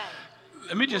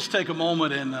Let me just take a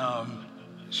moment and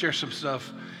share some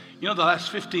stuff. You know, the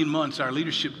last 15 months, our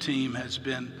leadership team has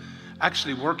been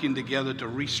actually working together to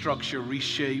restructure,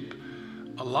 reshape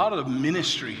a lot of the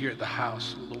ministry here at the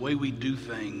house, the way we do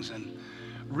things, and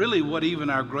really what even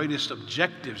our greatest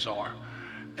objectives are.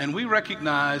 And we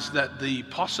recognize that the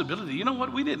possibility, you know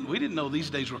what, we didn't know these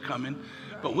days were coming,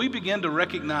 but we began to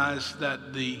recognize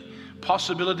that the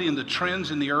possibility and the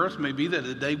trends in the earth may be that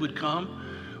a day would come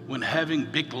when having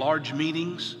big, large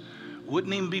meetings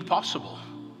wouldn't even be possible.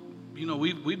 You know,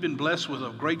 we've been blessed with a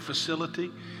great facility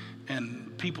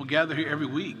and people gather here every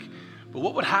week. But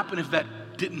what would happen if that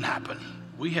didn't happen?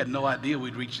 We had no idea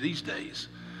we'd reach these days.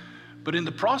 But in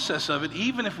the process of it,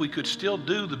 even if we could still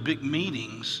do the big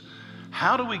meetings,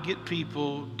 how do we get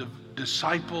people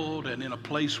discipled and in a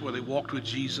place where they walked with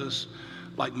Jesus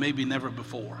like maybe never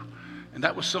before? And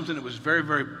that was something that was very,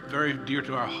 very, very dear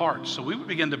to our hearts. So we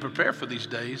began to prepare for these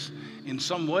days in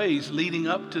some ways leading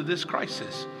up to this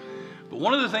crisis. But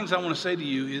one of the things I want to say to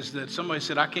you is that somebody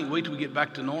said, I can't wait till we get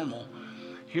back to normal.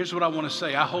 Here's what I want to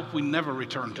say. I hope we never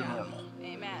return to normal.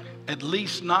 Amen. At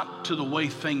least not to the way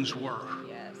things were.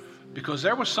 Yes. Because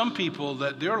there were some people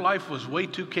that their life was way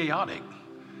too chaotic,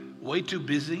 way too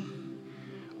busy,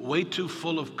 way too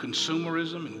full of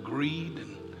consumerism and greed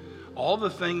and all the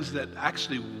things that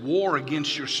actually war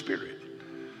against your spirit.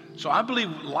 So I believe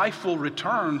life will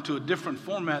return to a different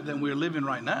format than we're living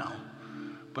right now.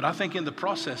 But I think in the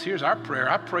process, here's our prayer.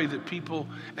 I pray that people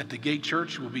at the Gate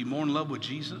Church will be more in love with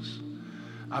Jesus.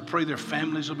 I pray their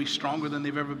families will be stronger than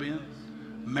they've ever been.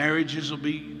 Marriages will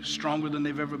be stronger than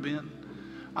they've ever been.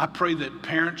 I pray that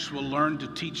parents will learn to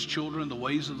teach children the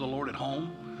ways of the Lord at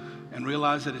home and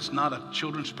realize that it's not a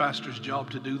children's pastor's job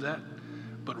to do that,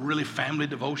 but really family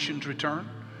devotions return.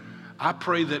 I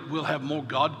pray that we'll have more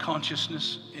God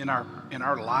consciousness in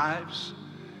our lives,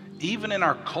 even in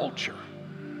our culture.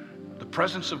 The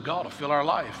presence of God will fill our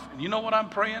life. And you know what I'm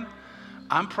praying?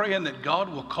 I'm praying that God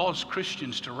will cause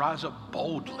Christians to rise up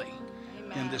boldly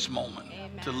in this moment,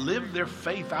 to live their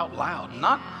faith out loud,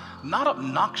 not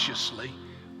obnoxiously,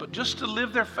 but just to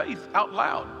live their faith out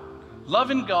loud,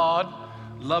 loving God,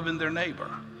 loving their neighbor.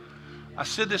 I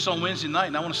said this on Wednesday night,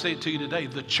 and I want to say it to you today.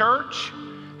 The church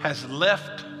has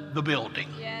left the building.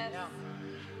 Yes.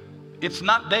 It's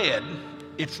not dead,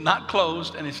 it's not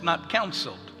closed, and it's not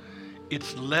canceled.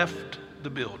 It's left the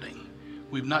building.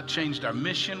 We've not changed our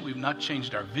mission. We've not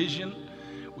changed our vision.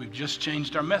 We've just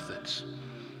changed our methods.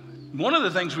 One of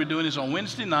the things we're doing is on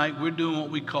Wednesday night, we're doing what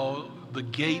we call the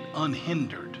Gate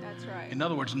Unhindered. That's right. In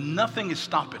other words, nothing is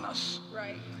stopping us.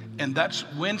 Right. And that's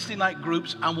Wednesday night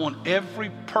groups. I want every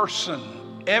person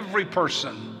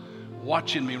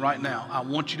watching me right now, I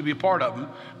want you to be a part of them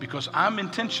because I'm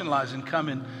intentionalizing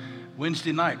coming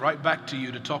Wednesday night right back to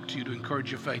you to talk to you, to encourage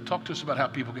your faith. Talk to us about how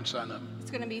people can sign up. It's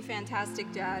going to be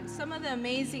fantastic, Dad. Some of the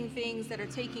amazing things that are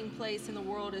taking place in the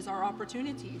world is our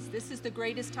opportunities. This is the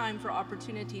greatest time for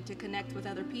opportunity to connect with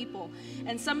other people.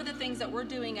 And some of the things that we're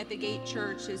doing at the Gate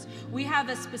Church is we have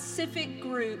a specific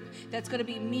group that's going to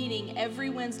be meeting every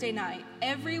Wednesday night.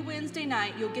 Every Wednesday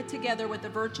night, you'll get together with a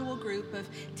virtual group of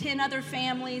 10 other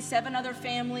families, 7 other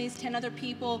families, 10 other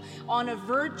people on a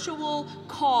virtual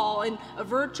call and a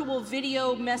virtual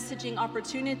video messaging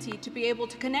opportunity to be able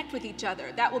to connect with each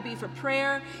other. That will be for prayer.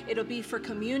 It'll be for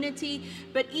community.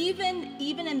 But even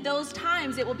in those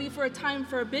times, it will be for a time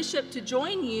for a bishop to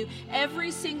join you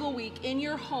every single week in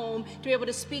your home to be able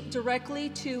to speak directly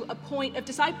to a point of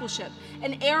discipleship,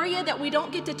 an area that we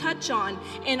don't get to touch on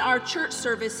in our church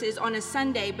services on a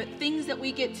Sunday, but things that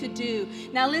we get to do.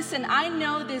 Now listen, I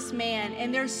know this man,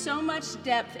 and there's so much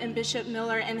depth in Bishop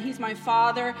Miller, and he's my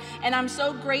father, and I'm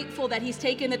so grateful that he's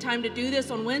taken the time to do this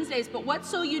on Wednesdays. But what's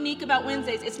so unique about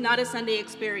Wednesdays? It's not a Sunday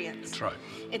experience. That's right.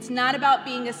 It's not about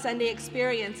being a Sunday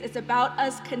experience. It's about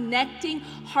us connecting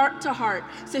heart to heart.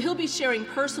 So he'll be sharing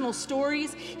personal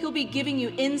stories. He'll be giving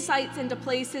you insights into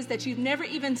places that you've never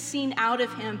even seen out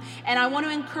of him. And I want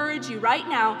to encourage you right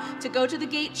now to go to the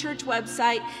Gate Church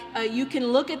website. You can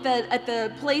look at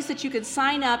the place that you can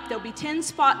sign up. There'll be 10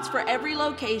 spots for every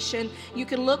location. You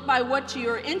can look by what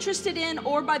you're interested in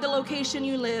or by the location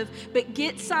you live. But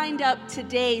get signed up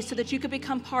today so that you can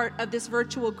become part of this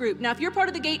virtual group. Now, if you're part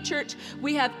of the Gate Church,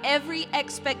 we have every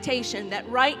expectation that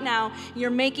right now you're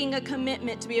making a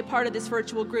commitment to be a part of this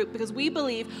virtual group, because we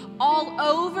believe all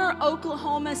over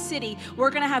Oklahoma City, we're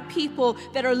going to have people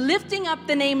that are lifting up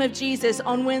the name of Jesus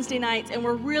on Wednesday nights, and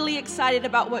we're really excited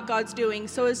about what God's doing.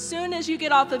 So as soon as you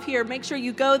get off of here, make sure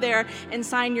you go there and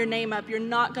sign your name up. You're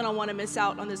not going to want to miss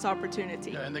out on this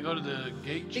opportunity. Yeah, and they go to the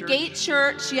Gate Church? The Gate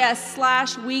Church, yes,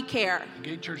 /WeCare.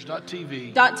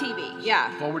 GateChurch.tv. .tv,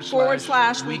 yeah.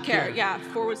 /we care. Yeah,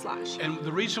 /. passion. And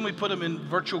the reason we put them in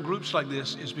virtual groups like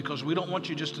this is because we don't want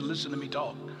you just to listen to me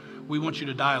talk. We want you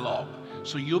to dialogue.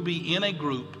 So you'll be in a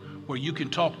group where you can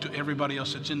talk to everybody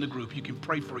else that's in the group. You can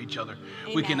pray for each other.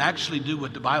 Amen. We can actually do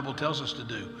what the Bible tells us to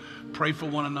do. Pray for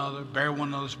one another, bear one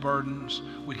another's burdens.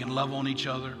 We can love on each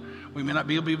other. We may not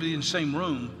be able to be in the same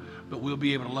room, but we'll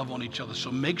be able to love on each other.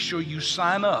 So make sure you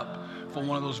sign up for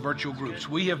one of those virtual groups.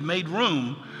 We have made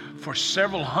room for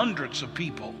several hundreds of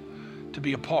people to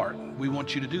be a part. We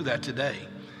want you to do that today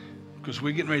because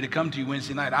we're getting ready to come to you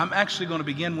Wednesday night. I'm actually going to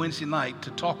begin Wednesday night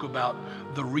to talk about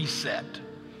the reset.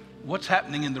 What's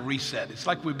happening in the reset? It's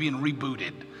like we're being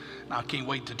rebooted. Now, I can't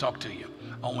wait to talk to you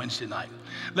on Wednesday night.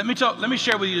 Let me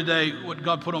share with you today what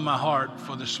God put on my heart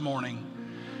for this morning.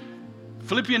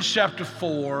 Philippians chapter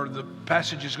 4, the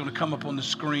passage is going to come up on the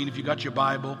screen. If you got your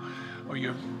Bible or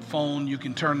your phone, you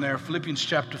can turn there. Philippians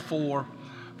chapter 4,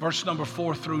 verse number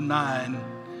 4 through 9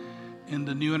 in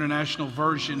the New International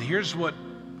Version. Here's what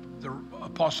the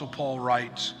Apostle Paul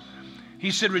writes. He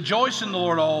said, "Rejoice in the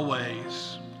Lord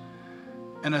always.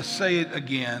 And I say it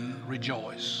again,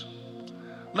 rejoice.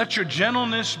 Let your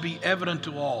gentleness be evident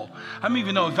to all." How many of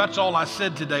you know if that's all I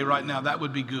said today right now, that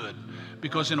would be good?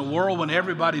 Because in a world when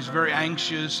everybody's very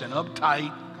anxious and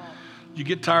uptight, you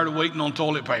get tired of waiting on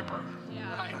toilet paper.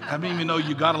 How many of you know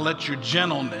you got to let your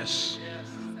gentleness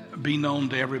be known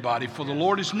to everybody? For the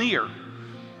Lord is near.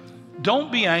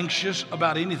 Don't be anxious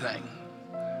about anything,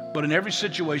 but in every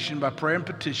situation, by prayer and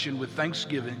petition with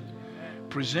thanksgiving,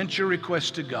 present your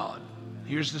request to God.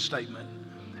 Here's the statement.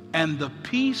 And the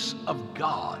peace of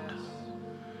God,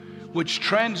 which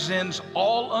transcends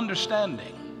all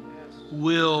understanding,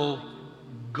 will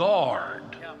guard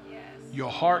your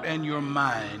heart and your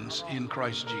minds in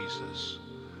Christ Jesus.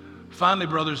 Finally,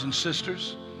 brothers and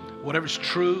sisters, whatever's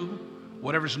true,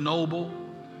 whatever's noble,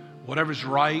 whatever's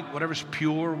right, whatever's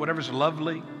pure, whatever's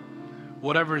lovely,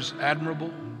 whatever's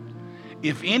admirable,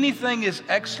 if anything is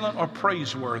excellent or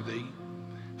praiseworthy,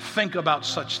 think about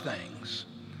such things.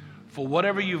 For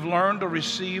whatever you've learned or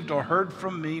received or heard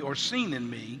from me or seen in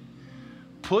me,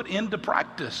 put into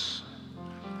practice,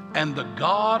 and the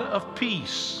God of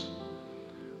peace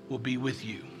will be with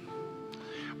you.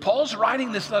 Paul's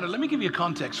writing this letter. Let me give you a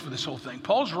context for this whole thing.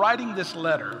 Paul's writing this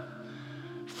letter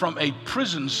from a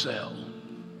prison cell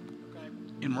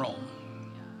in Rome.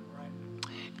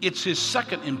 It's his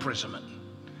second imprisonment.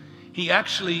 He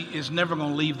actually is never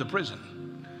going to leave the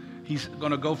prison. He's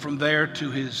going to go from there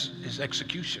to his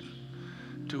execution,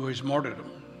 to his martyrdom.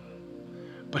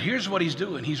 But here's what he's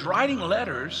doing. He's writing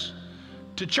letters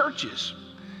to churches.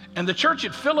 And the church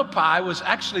at Philippi was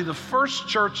actually the first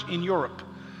church in Europe.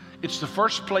 It's the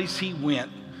first place he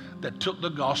went that took the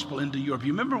gospel into Europe.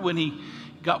 You remember when he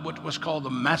got what was called the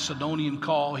Macedonian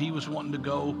call? He was wanting to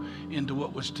go into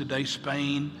what was today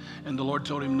Spain. And the Lord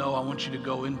told him, no, I want you to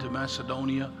go into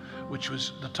Macedonia, which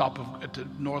was at the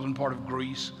northern part of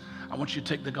Greece. I want you to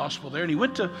take the gospel there. And he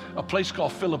went to a place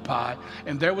called Philippi,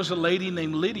 and there was a lady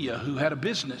named Lydia who had a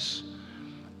business,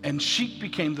 and she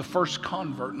became the first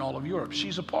convert in all of Europe.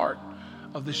 She's a part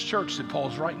of this church that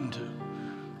Paul's writing to.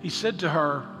 He said to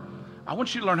her, I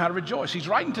want you to learn how to rejoice. He's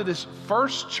writing to this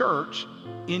first church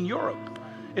in Europe.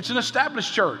 It's an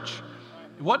established church.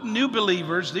 It wasn't new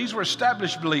believers. These were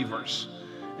established believers.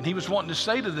 And he was wanting to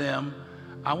say to them,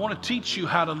 I want to teach you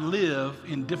how to live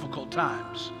in difficult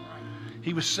times.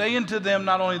 He was saying to them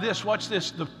not only this, watch this,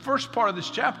 the first part of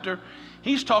this chapter,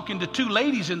 he's talking to two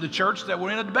ladies in the church that were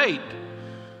in a debate.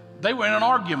 They were in an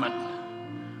argument.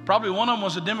 Probably one of them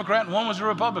was a Democrat and one was a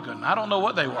Republican. I don't know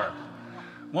what they were.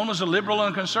 One was a liberal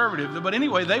and a conservative. But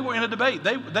anyway, they were in a debate.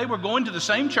 They were going to the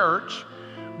same church,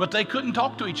 but they couldn't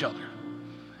talk to each other.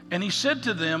 And he said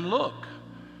to them, look,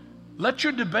 let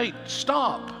your debate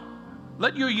stop.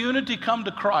 Let your unity come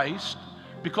to Christ,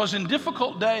 because in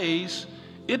difficult days,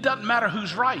 it doesn't matter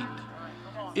who's right.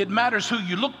 It matters who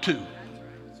you look to.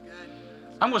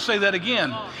 I'm going to say that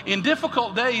again. In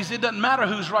difficult days, it doesn't matter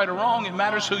who's right or wrong. It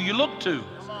matters who you look to.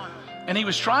 And he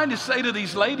was trying to say to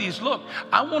these ladies, look,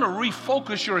 I want to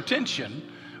refocus your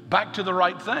attention back to the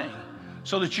right thing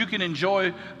so that you can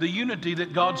enjoy the unity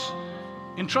that God's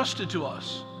entrusted to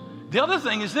us. The other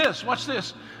thing is this. Watch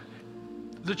this.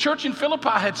 The church in Philippi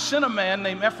had sent a man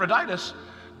named Epaphroditus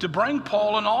to bring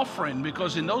Paul an offering,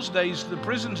 because in those days the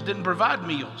prisons didn't provide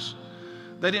meals.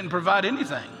 They didn't provide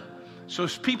anything. So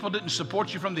if people didn't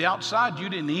support you from the outside, you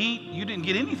didn't eat, you didn't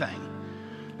get anything.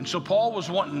 And so Paul was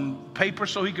wanting paper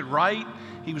so he could write.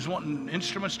 He was wanting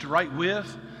instruments to write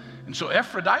with. And so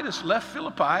Epaphroditus left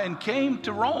Philippi and came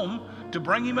to Rome to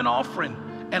bring him an offering.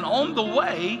 And on the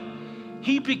way,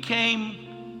 he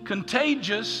became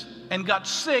contagious and got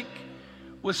sick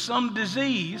with some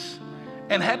disease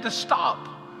and had to stop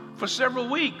for several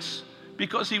weeks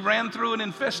because he ran through an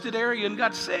infested area and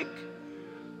got sick.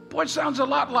 Boy, it sounds a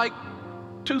lot like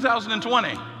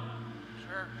 2020.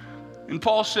 And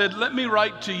Paul said, let me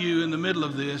write to you in the middle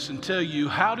of this and tell you,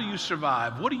 how do you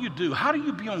survive? What do you do? How do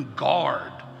you be on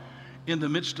guard in the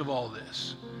midst of all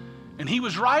this? And he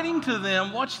was writing to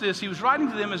them, watch this, he was writing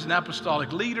to them as an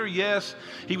apostolic leader, yes.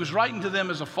 He was writing to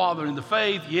them as a father in the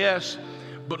faith, yes.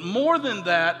 But more than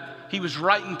that, he was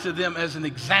writing to them as an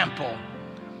example.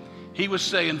 He was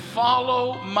saying,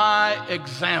 follow my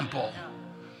example.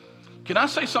 Can I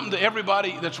say something to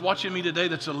everybody that's watching me today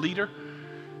that's a leader?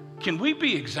 Can we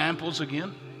be examples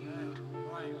again?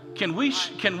 Can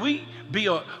we be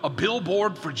a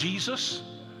billboard for Jesus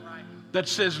that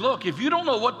says, look, if you don't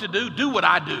know what to do what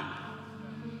I do.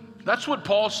 That's what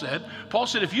Paul said. Paul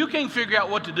said, if you can't figure out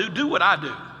what to do what I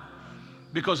do.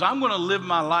 Because I'm going to live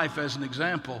my life as an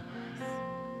example.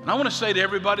 And I want to say to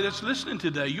everybody that's listening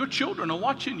today, your children are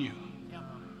watching you.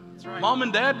 That's right. Mom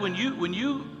and Dad, when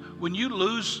you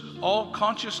lose all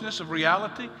consciousness of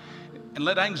reality and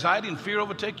let anxiety and fear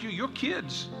overtake you, your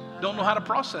kids don't know how to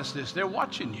process this. They're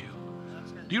watching you.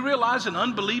 Do you realize an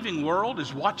unbelieving world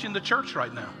is watching the church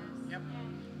right now?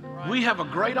 We have a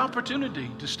great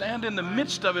opportunity to stand in the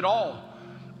midst of it all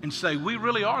and say, we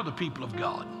really are the people of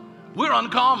God. We're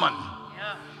uncommon.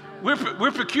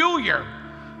 We're peculiar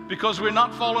because we're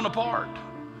not falling apart.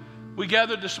 We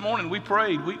gathered this morning, we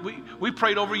prayed. We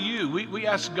prayed over you. We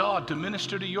asked God to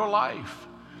minister to your life.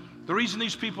 The reason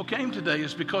these people came today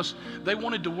is because they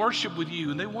wanted to worship with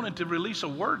you and they wanted to release a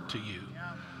word to you.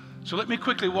 So let me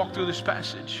quickly walk through this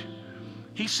passage.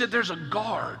 He said there's a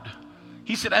guard.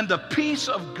 He said, and the peace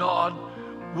of God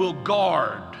will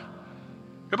guard.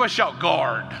 Everybody shout,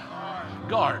 guard.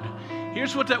 Guard.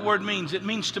 Here's what that word means. It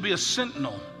means to be a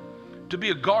sentinel, to be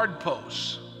a guard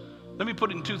post. Let me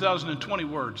put it in 2020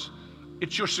 words.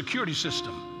 It's your security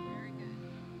system.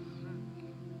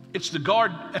 It's the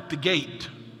guard at the gate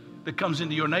that comes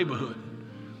into your neighborhood.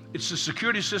 It's the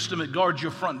security system that guards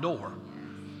your front door.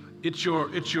 It's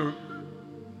your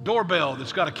doorbell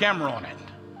that's got a camera on it,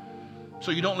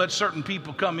 so you don't let certain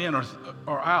people come in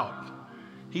or out.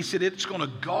 He said it's going to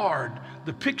guard.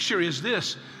 The picture is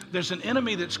this. There's an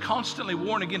enemy that's constantly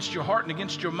warring against your heart and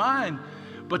against your mind,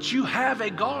 but you have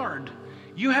a guard.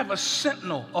 You have a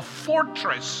sentinel, a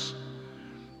fortress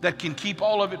that can keep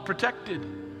all of it protected.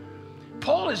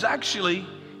 Paul is actually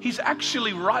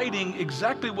writing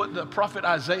exactly what the prophet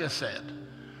Isaiah said.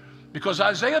 Because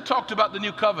Isaiah talked about the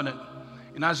new covenant.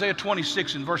 In Isaiah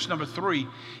 26 in verse number 3,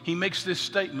 he makes this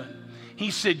statement.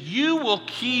 He said, you will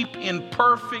keep in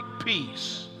perfect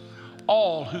peace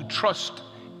all who trust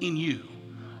in you,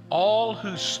 all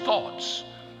whose thoughts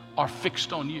are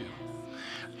fixed on you.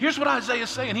 Here's what Isaiah is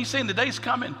saying. He's saying the day's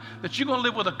coming that you're going to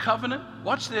live with a covenant.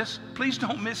 Watch this. Please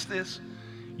don't miss this.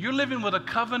 You're living with a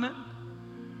covenant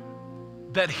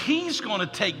that he's going to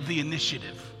take the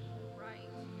initiative.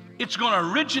 It's going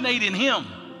to originate in him.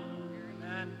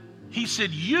 He said,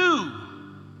 you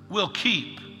will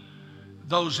keep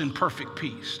those in perfect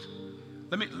peace.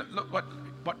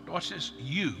 Watch this.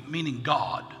 You, meaning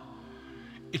God.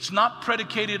 It's not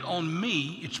predicated on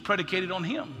me, it's predicated on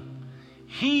him.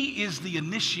 He is the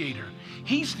initiator.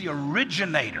 He's the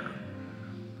originator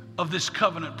of this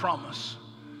covenant promise.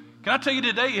 Can I tell you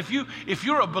today, if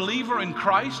you're a believer in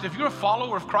Christ, if you're a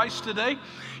follower of Christ today,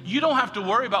 you don't have to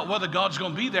worry about whether God's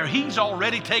going to be there. He's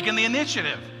already taken the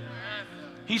initiative.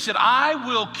 He said, I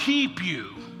will keep you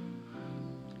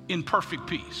in perfect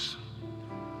peace.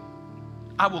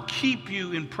 I will keep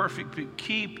you in perfect peace.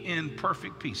 Keep in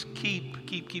perfect peace. Keep.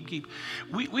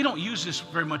 We don't use this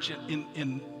very much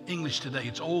in English today.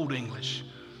 It's old English.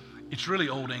 It's really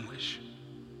old English.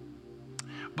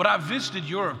 But I visited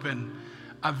Europe and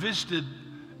I visited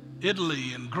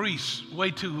Italy and Greece way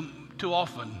too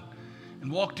often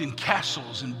and walked in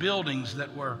castles and buildings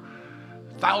that were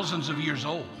thousands of years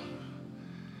old.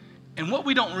 And what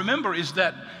we don't remember is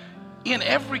that in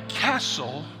every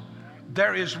castle,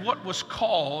 there is what was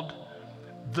called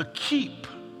the keep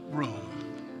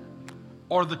room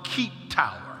or the keep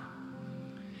tower.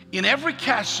 In every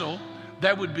castle,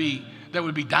 there would be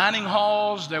dining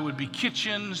halls, there would be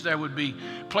kitchens, there would be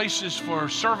places for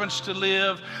servants to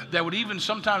live. There would even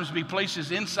sometimes be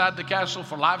places inside the castle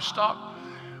for livestock.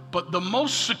 But the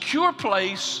most secure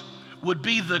place would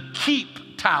be the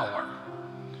keep tower.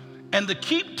 And the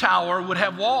keep tower would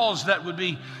have walls that would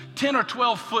be 10 or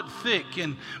 12 foot thick,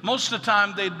 and most of the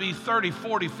time they'd be 30,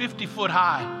 40, 50 foot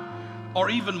high, or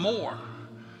even more.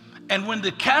 And when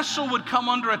the castle would come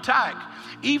under attack,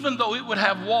 even though it would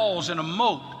have walls and a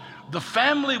moat, the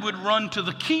family would run to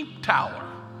the keep tower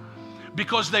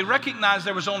because they recognized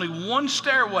there was only one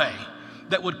stairway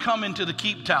that would come into the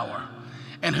keep tower.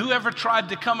 And whoever tried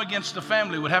to come against the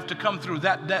family would have to come through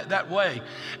that way.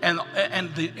 And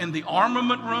the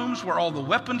armament rooms where all the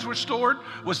weapons were stored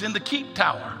was in the keep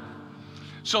tower.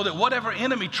 So that whatever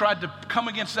enemy tried to come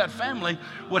against that family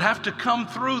would have to come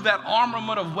through that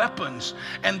armament of weapons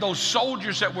and those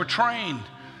soldiers that were trained.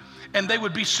 And they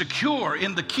would be secure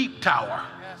in the keep tower.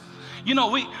 You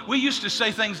know, we used to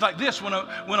say things like this. When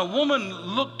a woman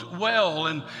looked well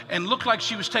and looked like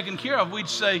she was taken care of, we'd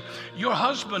say, your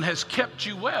husband has kept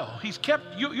you well. He's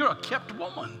kept you. You're a kept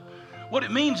woman. What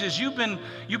it means is you've been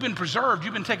preserved.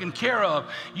 You've been taken care of.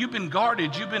 You've been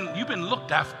guarded. You've been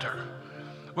looked after.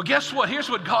 Well, guess what? Here's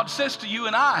what God says to you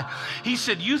and I. He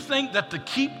said, you think that the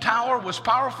keep tower was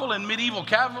powerful in medieval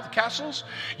castles?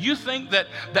 You think that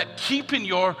keeping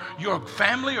your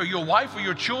family or your wife or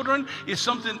your children is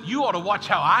something? You ought to watch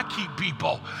how I keep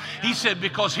people. He said,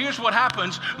 because here's what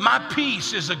happens. My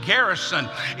peace is a garrison.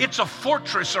 It's a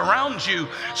fortress around you,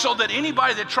 so that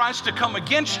anybody that tries to come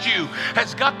against you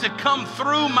has got to come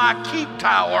through my keep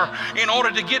tower in order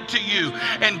to get to you.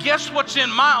 And guess what's in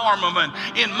my armament?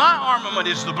 In my armament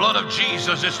is the blood of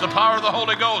Jesus. It's the power of the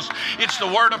Holy Ghost. It's the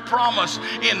word of promise.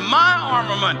 In my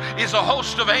armament is a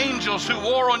host of angels who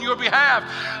war on your behalf.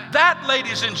 That,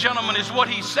 ladies and gentlemen, is what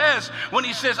he says when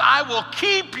he says, I will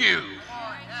keep you.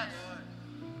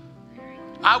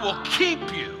 I will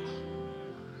keep you.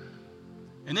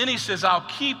 And then he says, I'll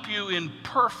keep you in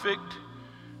perfect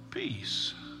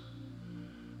peace.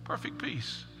 Perfect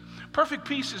peace. Perfect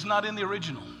peace is not in the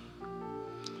original.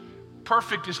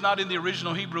 Perfect is not in the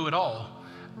original Hebrew at all.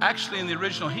 Actually, in the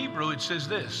original Hebrew, it says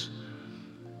this: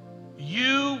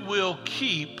 you will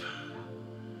keep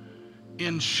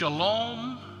in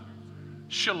shalom,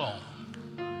 shalom.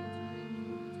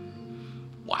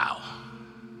 Wow.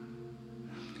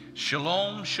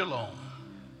 Shalom, shalom.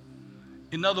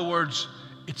 In other words,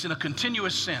 it's in a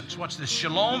continuous sense. Watch this.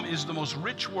 Shalom is the most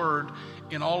rich word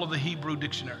in all of the Hebrew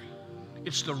dictionary.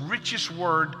 It's the richest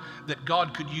word that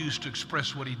God could use to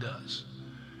express what he does.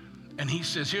 And he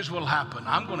says, here's what will happen.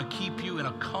 I'm going to keep you in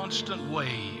a constant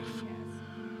wave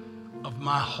of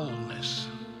my wholeness,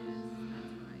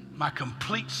 my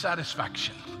complete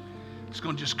satisfaction. It's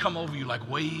going to just come over you like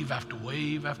wave after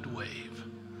wave after wave.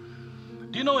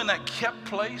 Do you know, in that kept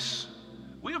place,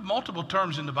 we have multiple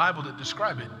terms in the Bible that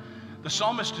describe it. The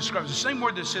psalmist describes the same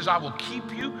word that says, I will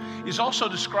keep you, is also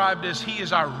described as he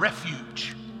is our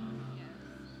refuge.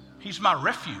 He's my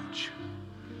refuge.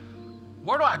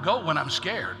 Where do I go when I'm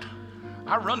scared?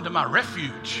 I run to my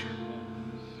refuge.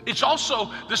 It's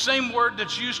also the same word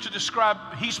that's used to describe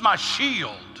he's my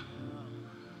shield.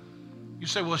 You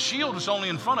say, well, shield is only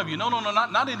in front of you. No,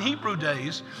 not in Hebrew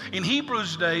days. In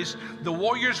Hebrews days, the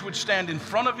warriors would stand in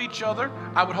front of each other.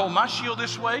 I would hold my shield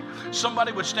this way.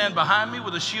 Somebody would stand behind me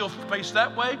with a shield faced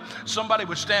that way. Somebody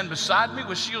would stand beside me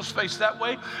with shields faced that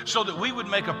way, so that we would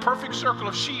make a perfect circle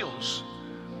of shields.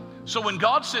 So when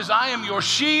God says, I am your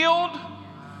shield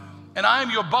and I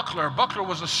am your buckler. Buckler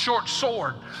was a short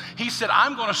sword. He said,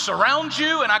 I'm going to surround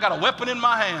you, and I got a weapon in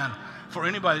my hand for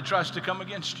anybody that tries to come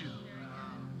against you.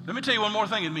 Let me tell you one more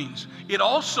thing it means. It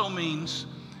also means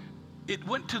it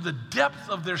went to the depth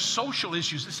of their social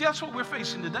issues. See, that's what we're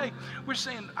facing today. We're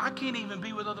saying, I can't even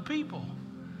be with other people.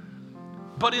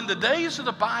 But in the days of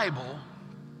the Bible,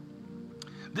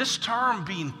 this term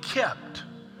being kept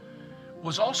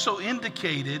was also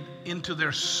indicated into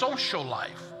their social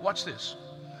life. Watch this.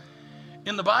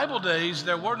 In the Bible days,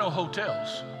 there were no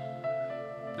hotels.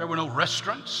 There were no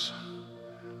restaurants.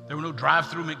 There were no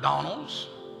drive-through McDonald's.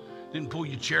 Didn't pull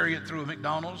your chariot through a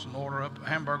McDonald's and order up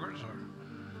hamburgers.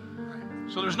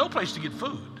 So there's no place to get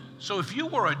food. So if you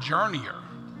were a journeyer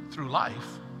through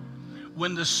life,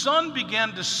 when the sun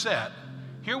began to set,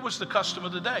 here was the custom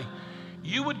of the day.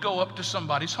 You would go up to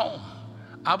somebody's home.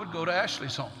 I would go to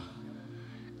Ashley's home.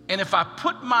 And if I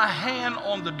put my hand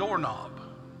on the doorknob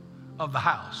of the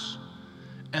house,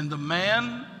 and the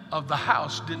man of the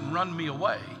house didn't run me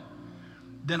away,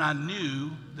 then I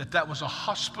knew that that was a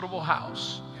hospitable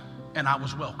house and I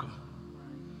was welcome.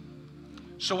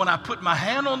 So when I put my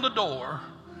hand on the door,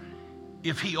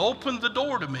 if he opened the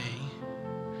door to me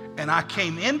and I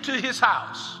came into his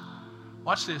house,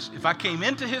 watch this, if I came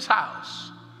into his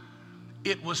house,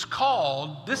 it was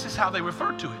called, this is how they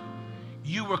referred to it,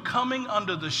 you were coming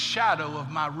under the shadow of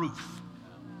my roof.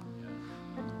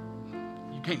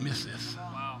 You can't miss this.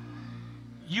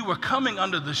 You were coming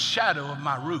under the shadow of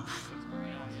my roof,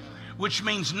 which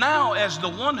means now, as the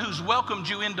one who's welcomed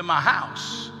you into my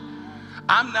house,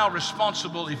 I'm now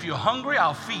responsible. If you're hungry,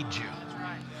 I'll feed you.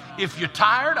 If you're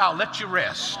tired, I'll let you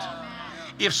rest.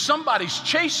 If somebody's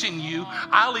chasing you,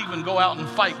 I'll even go out and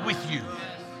fight with you.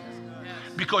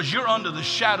 because you're under the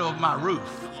shadow of my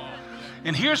roof.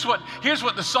 And here's what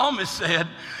the psalmist said.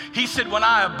 He said, when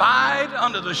I abide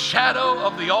under the shadow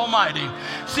of the Almighty.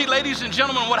 See, ladies and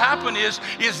gentlemen, what happened is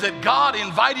that God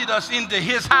invited us into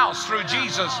his house through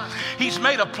Jesus. He's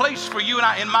made a place for you and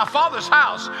I. In my Father's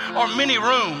house are many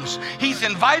rooms. He's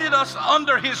invited us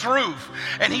under his roof.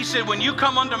 And he said, when you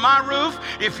come under my roof,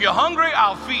 if you're hungry,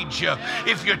 I'll feed you.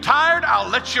 If you're tired, I'll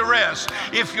let you rest.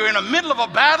 If you're in the middle of a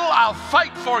battle, I'll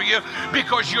fight for you,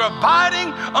 because you're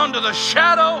abiding under the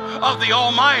shadow of the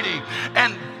Almighty.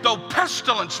 And though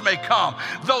pestilence may come,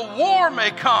 though war may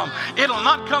come, it'll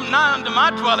not come nigh unto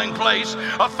my dwelling place.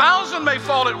 1,000 may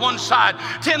fall at one side,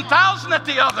 10,000 at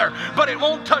the other, but it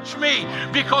won't touch me,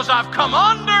 because I've come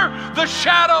under the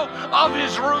shadow of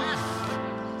his roof.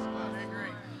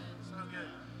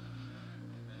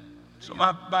 So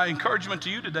my encouragement to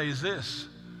you today is this: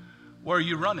 where are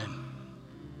you running?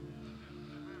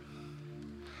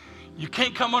 You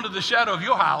can't come under the shadow of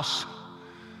your house.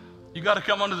 You got to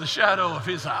come under the shadow of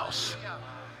his house.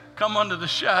 Come under the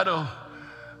shadow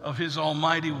of his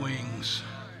almighty wings.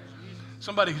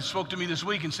 Somebody spoke to me this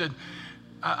week and said,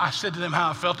 I said to them how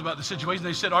I felt about the situation.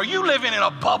 They said, are you living in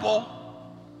a bubble?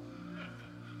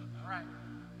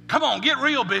 Come on, get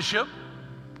real, Bishop.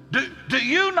 Do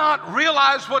you not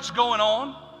realize what's going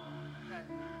on?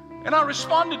 And I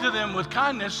responded to them with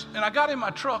kindness, and I got in my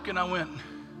truck and I went,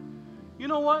 you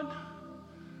know what?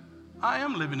 I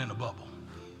am living in a bubble.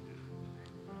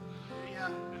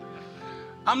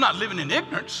 I'm not living in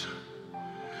ignorance,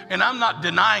 and I'm not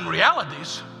denying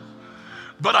realities,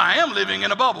 but I am living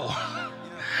in a bubble.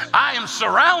 I am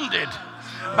surrounded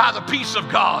by the peace of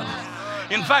God.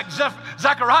 In fact,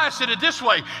 Zechariah said it this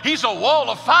way: he's a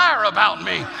wall of fire about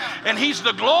me, and he's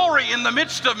the glory in the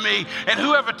midst of me, and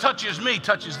whoever touches me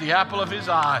touches the apple of his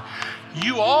eye.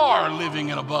 You are living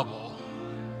in a bubble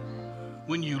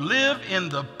when you live in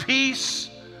the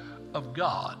peace of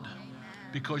God,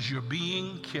 because you're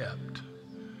being kept.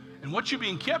 And what you're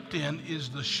being kept in is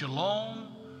the shalom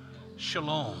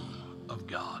of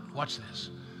God. Watch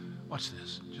this. Watch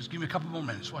this. Just give me a couple more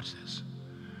minutes. Watch this.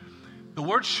 The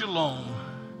word shalom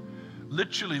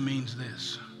literally means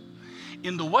this.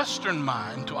 In the Western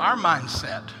mind, to our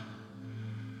mindset,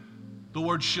 the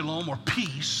word shalom, or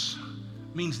peace,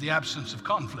 means the absence of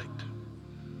conflict.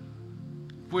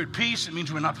 If we're at peace, it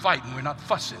means we're not fighting, we're not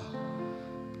fussing,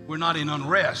 we're not in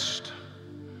unrest.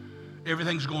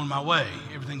 Everything's going my way.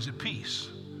 Everything's at peace.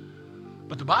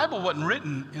 But the Bible wasn't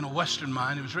written in a Western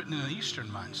mind. It was written in an Eastern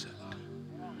mindset.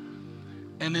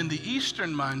 And in the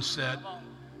Eastern mindset,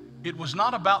 it was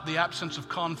not about the absence of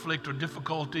conflict or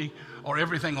difficulty or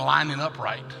everything lining up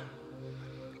right.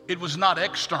 It was not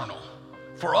external.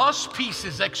 For us, peace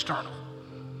is external.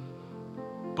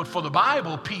 But for the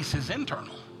Bible, peace is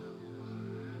internal.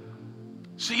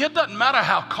 See, it doesn't matter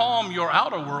how calm your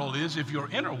outer world is if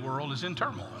your inner world is in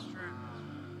turmoil.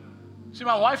 See,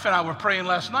 my wife and I were praying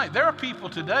last night. There are people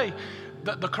today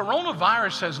that the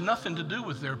coronavirus has nothing to do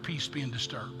with their peace being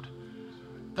disturbed.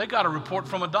 They got a report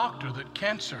from a doctor that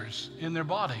cancer's in their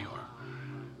body, or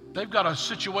they've got a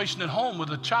situation at home with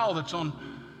a child that's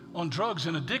on drugs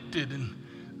and addicted, and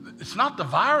it's not the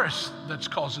virus that's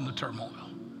causing the turmoil.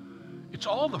 It's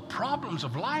all the problems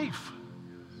of life.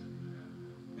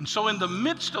 And so in the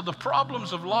midst of the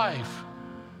problems of life,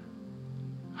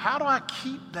 how do I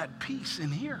keep that peace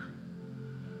in here?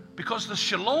 Because the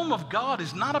shalom of God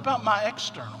is not about my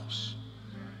externals.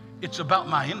 It's about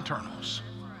my internals.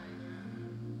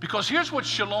 Because here's what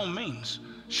shalom means.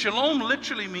 Shalom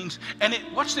literally means, and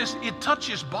watch this, it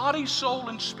touches body, soul,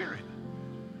 and spirit.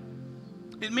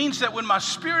 It means that when my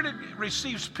spirit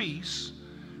receives peace,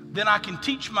 then I can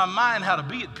teach my mind how to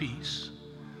be at peace.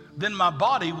 Then my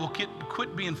body will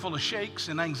quit being full of shakes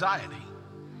and anxiety.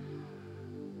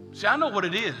 See, I know what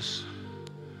it is.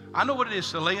 I know what it is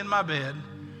to lay in my bed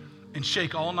and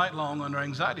shake all night long under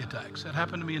anxiety attacks. That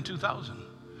happened to me in 2000.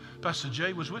 Pastor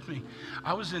Jay was with me.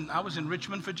 I was in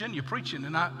Richmond, Virginia preaching,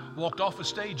 and I walked off a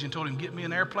stage and told him, get me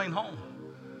an airplane home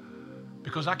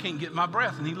because I can't get my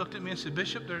breath. And he looked at me and said,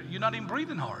 Bishop, you're not even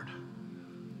breathing hard.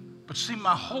 But see,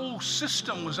 my whole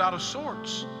system was out of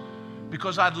sorts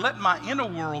because I'd let my inner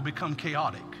world become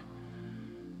chaotic.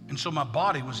 And so my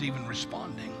body was even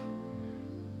responding.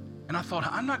 And I thought,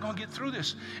 I'm not going to get through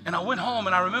this. And I went home,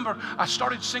 and I remember I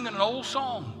started singing an old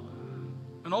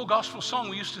song, an old gospel song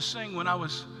we used to sing when I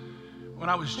was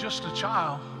just a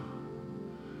child.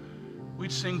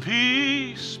 We'd sing,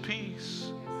 peace,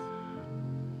 peace,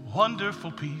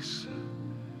 wonderful peace,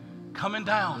 coming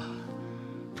down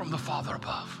from the Father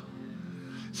above.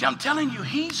 See, I'm telling you,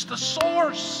 he's the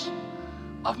source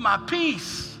of my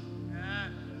peace.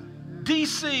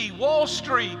 DC, Wall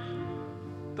Street,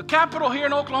 The Capitol here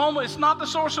in Oklahoma is not the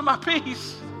source of my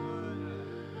peace.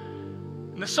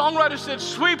 And the songwriter said,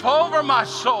 sweep over my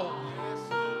soul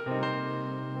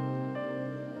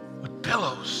with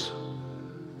pillows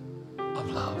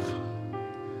of love.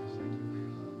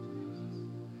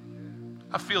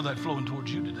 I feel that flowing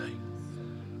towards you today.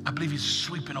 I believe he's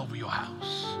sweeping over your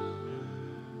house.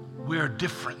 We're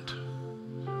different.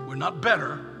 We're not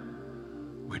better.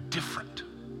 We're different.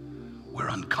 We're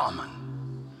uncommon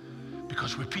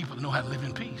because we're people that know how to live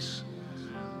in peace.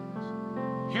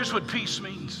 Here's what peace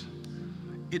means.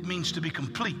 It means to be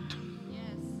complete.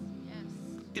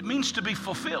 It means to be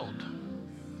fulfilled.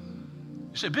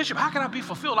 You say, Bishop, how can I be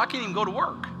fulfilled? I can't even go to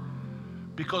work.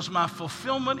 Because my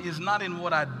fulfillment is not in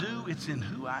what I do, it's in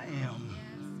who I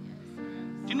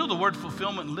am. Do you know the word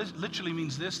fulfillment literally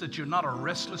means this, that you're not a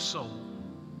restless soul.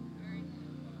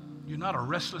 You're not a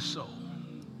restless soul.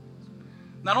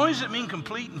 Not only does it mean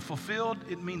complete and fulfilled,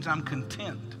 it means I'm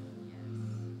content.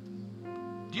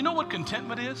 Do you know what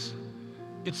contentment is?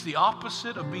 It's the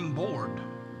opposite of being bored.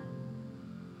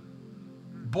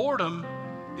 Boredom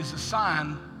is a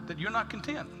sign that you're not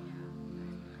content.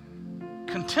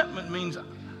 Contentment means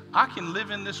I can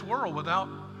live in this world without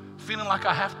feeling like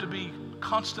I have to be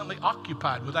constantly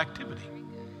occupied with activity.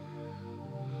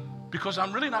 Because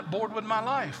I'm really not bored with my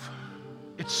life.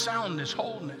 It's soundness,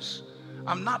 wholeness.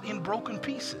 I'm not in broken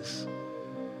pieces.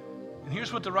 And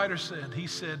here's what the writer said. He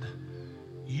said,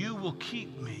 you will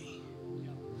keep me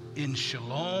in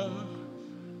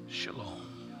shalom, shalom.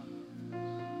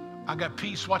 I got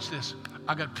peace, watch this.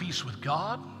 I got peace with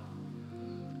God.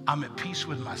 I'm at peace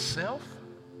with myself.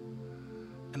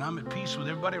 And I'm at peace with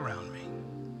everybody around me.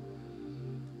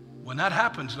 When that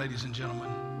happens, ladies and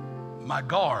gentlemen, my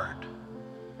guard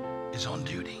is on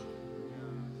duty.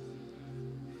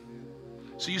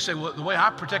 So you say, well, the way I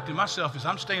protected myself is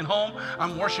I'm staying home,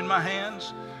 I'm washing my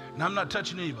hands, and I'm not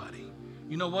touching anybody.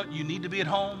 You know what? You need to be at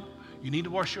home. You need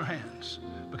to wash your hands.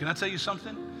 But can I tell you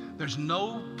something? There's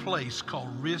no place called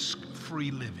risk-free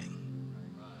living.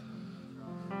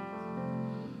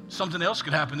 Something else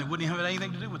could happen that wouldn't have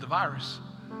anything to do with the virus.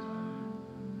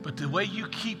 But the way you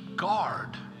keep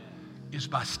guard is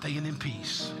by staying in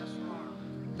peace.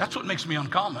 That's what makes me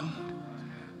uncommon.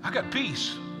 I got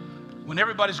peace. When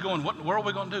everybody's going, what in the world are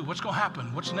we going to do? What's going to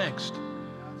happen? What's next?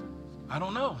 I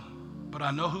don't know, but I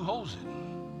know who holds it.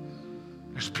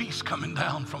 There's peace coming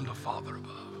down from the Father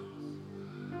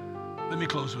above. Let me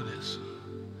close with this.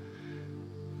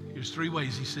 Here's 3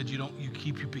 ways he said you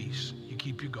keep your peace. You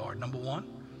keep your guard. Number 1,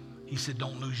 he said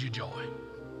don't lose your joy.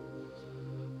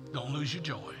 Don't lose your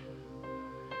joy.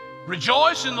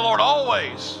 Rejoice in the Lord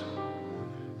always.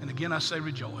 And again, I say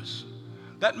rejoice.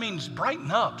 That means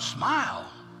brighten up, smile.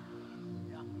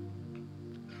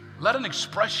 Let an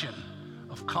expression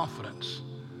of confidence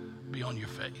be on your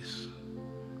face.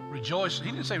 Rejoice.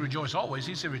 He didn't say rejoice always.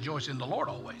 He said rejoice in the Lord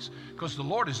always. Because the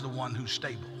Lord is the one who's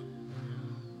stable.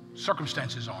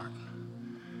 Circumstances aren't.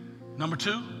 Number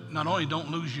 2, not only don't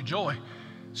lose your joy.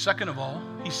 Second of all,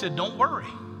 he said don't worry.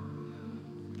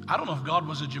 I don't know if God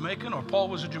was a Jamaican or Paul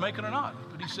was a Jamaican or not.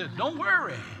 But he said don't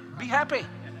worry. Be happy.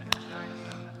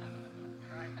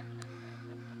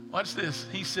 Watch this.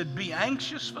 He said be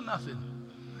anxious for nothing.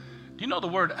 Do you know the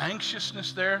word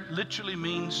anxiousness there literally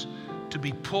means to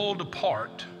be pulled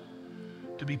apart?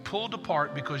 To be pulled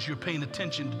apart because you're paying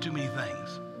attention to too many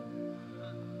things.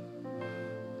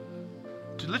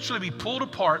 To literally be pulled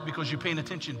apart because you're paying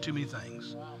attention to too many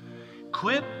things.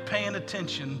 Quit paying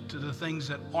attention to the things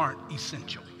that aren't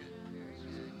essential.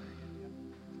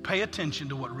 Pay attention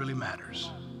to what really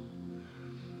matters.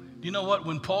 Do you know what?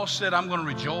 When Paul said, I'm going to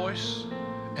rejoice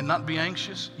and not be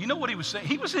anxious, you know what he was saying?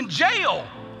 He was in jail.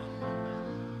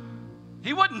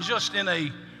 He wasn't just in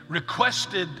a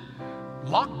requested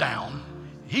lockdown.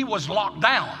 He was locked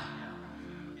down.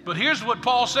 But here's what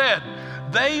Paul said.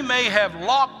 They may have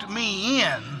locked me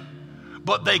in,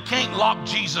 but they can't lock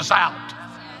Jesus out.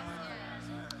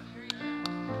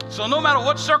 So no matter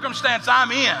what circumstance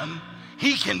I'm in,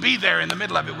 he can be there in the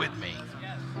middle of it with me.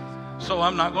 So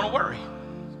I'm not going to worry.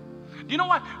 You know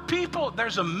what?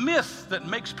 There's a myth that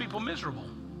makes people miserable.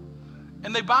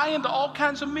 And they buy into all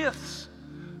kinds of myths.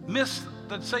 Myths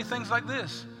that say things like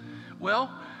this.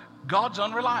 Well, God's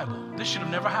unreliable. This should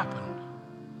have never happened.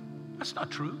 That's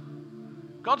not true.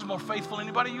 God's more faithful than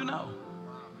anybody you know.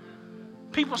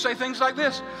 People say things like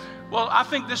this. Well, I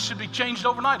think this should be changed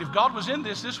overnight. If God was in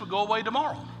this, this would go away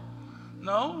tomorrow.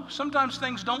 No, sometimes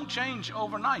things don't change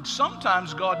overnight.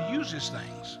 Sometimes God uses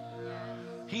things.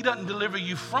 He doesn't deliver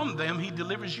you from them. He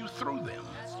delivers you through them.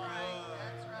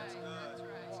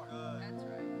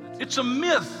 It's a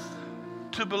myth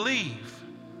to believe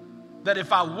that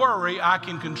if I worry, I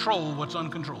can control what's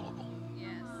uncontrollable.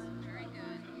 Yes, very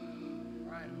good.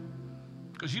 Right.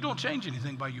 Because you don't change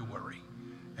anything by your worry.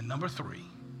 And number 3,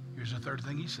 here's the third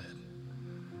thing he said,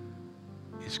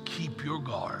 is keep your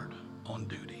guard on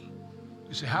duty.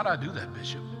 You say, how do I do that,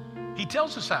 Bishop? He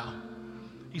tells us how.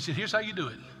 He said, here's how you do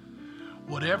it.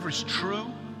 Whatever's true,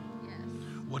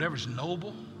 whatever's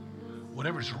noble,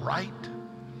 whatever's right,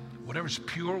 whatever's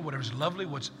pure, whatever's lovely,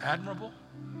 what's admirable,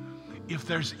 if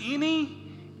there's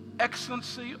any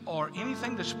excellency or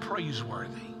anything that's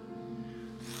praiseworthy,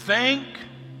 think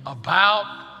about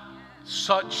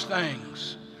such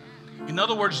things. In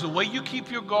other words, the way you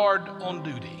keep your guard on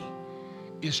duty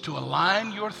is to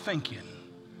align your thinking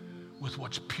with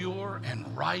what's pure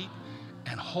and right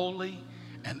and holy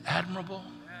and admirable.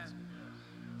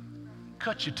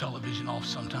 Cut your television off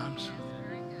sometimes.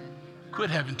 Quit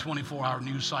having 24-hour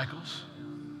news cycles.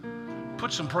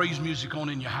 Put some praise music on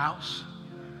in your house.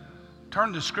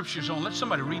 Turn the scriptures on. Let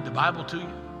somebody read the Bible to you.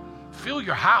 Fill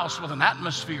your house with an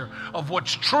atmosphere of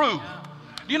what's true.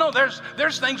 You know,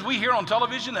 there's things we hear on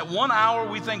television that 1 hour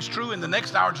we think's true and the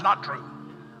next hour it's not true.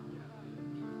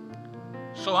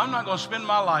 So I'm not going to spend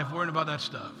my life worrying about that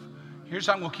stuff. Here's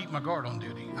how I'm going to keep my guard on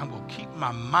duty. I'm going to keep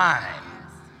my mind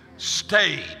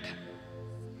stayed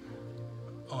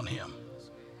on him.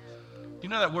 You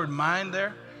know that word mind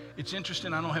there? It's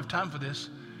interesting. I don't have time for this,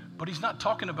 but he's not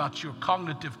talking about your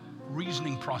cognitive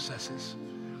reasoning processes.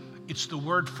 It's the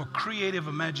word for creative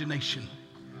imagination.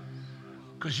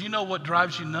 Because you know what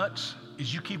drives you nuts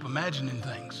is you keep imagining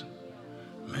things.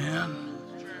 Man,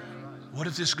 what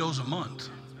if this goes a month?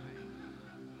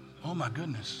 Oh my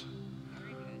goodness.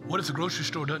 What if the grocery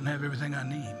store doesn't have everything I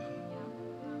need?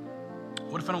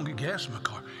 What if I don't get gas in my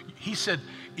car? He said,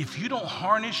 if you don't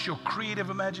harness your creative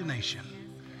imagination,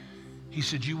 he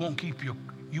said, you won't keep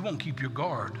your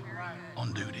guard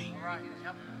on duty.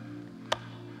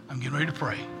 I'm getting ready to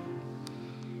pray.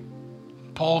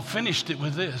 Paul finished it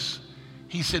with this.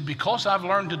 He said, because I've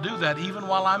learned to do that even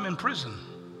while I'm in prison,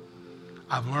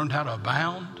 I've learned how to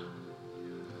abound.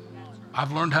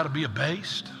 I've learned how to be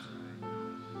abased.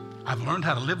 I've learned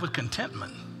how to live with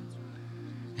contentment.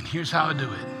 And here's how I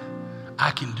do it. I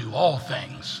can do all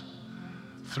things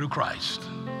through Christ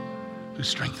who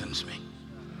strengthens me.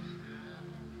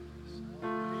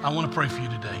 I want to pray for you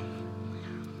today.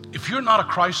 If you're not a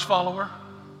Christ follower,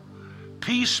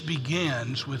 peace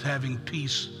begins with having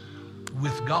peace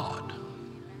with God.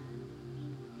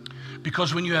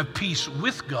 Because when you have peace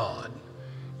with God,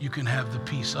 you can have the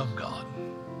peace of God.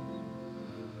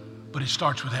 But it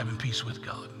starts with having peace with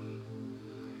God.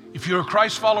 If you're a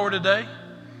Christ follower today,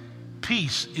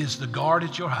 peace is the guard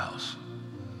at your house.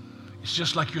 It's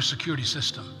just like your security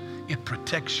system. It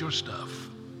protects your stuff.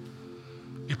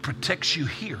 It protects you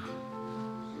here,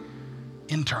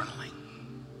 internally.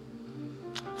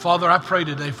 Father, I pray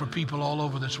today for people all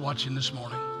over that's watching this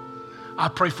morning. I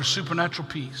pray for supernatural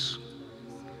peace.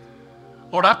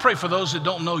 Lord, I pray for those that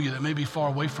don't know you, that may be far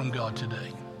away from God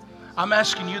today. I'm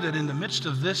asking you that in the midst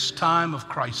of this time of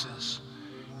crisis,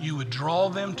 you would draw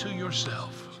them to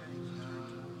yourself.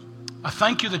 I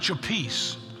thank you that your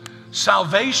peace,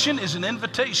 salvation is an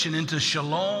invitation into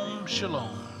shalom,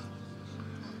 shalom.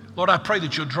 Lord, I pray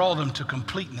that you'll draw them to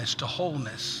completeness, to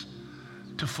wholeness,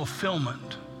 to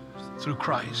fulfillment through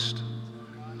Christ.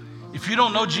 If you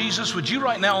don't know Jesus, would you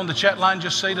right now on the chat line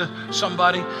just say to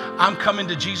somebody, I'm coming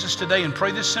to Jesus today, and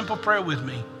pray this simple prayer with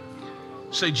me.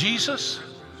 Say, Jesus,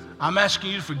 I'm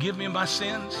asking you to forgive me of my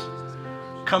sins.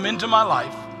 Come into my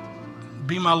life.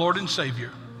 Be my Lord and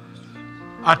Savior.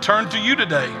 I turn to you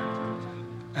today,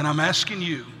 and I'm asking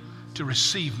you to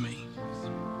receive me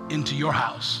into your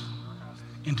house,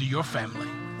 into your family.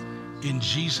 In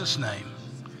Jesus' name,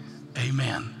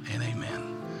 amen and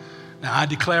amen. Now I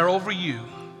declare over you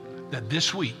that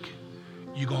this week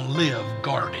you're going to live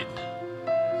guarded,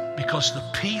 because the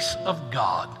peace of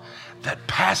God that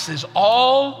passes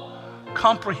all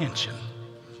comprehension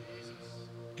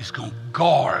is going to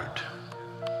guard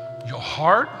your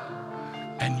heart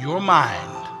and your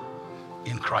mind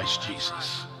in Christ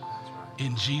Jesus.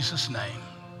 In Jesus' name.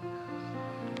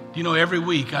 You know, every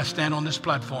week I stand on this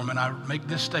platform and I make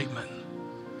this statement.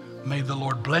 May the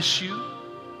Lord bless you,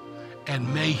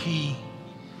 and may he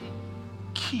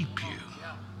keep you.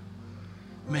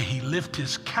 May he lift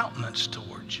his countenance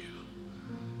towards you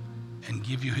and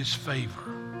give you his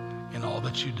favor in all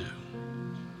that you do.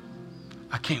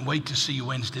 I can't wait to see you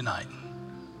Wednesday night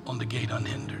on The Gate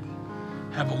Unhindered.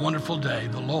 Have a wonderful day.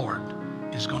 The Lord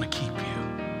is going to keep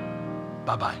you.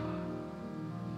 Bye-bye.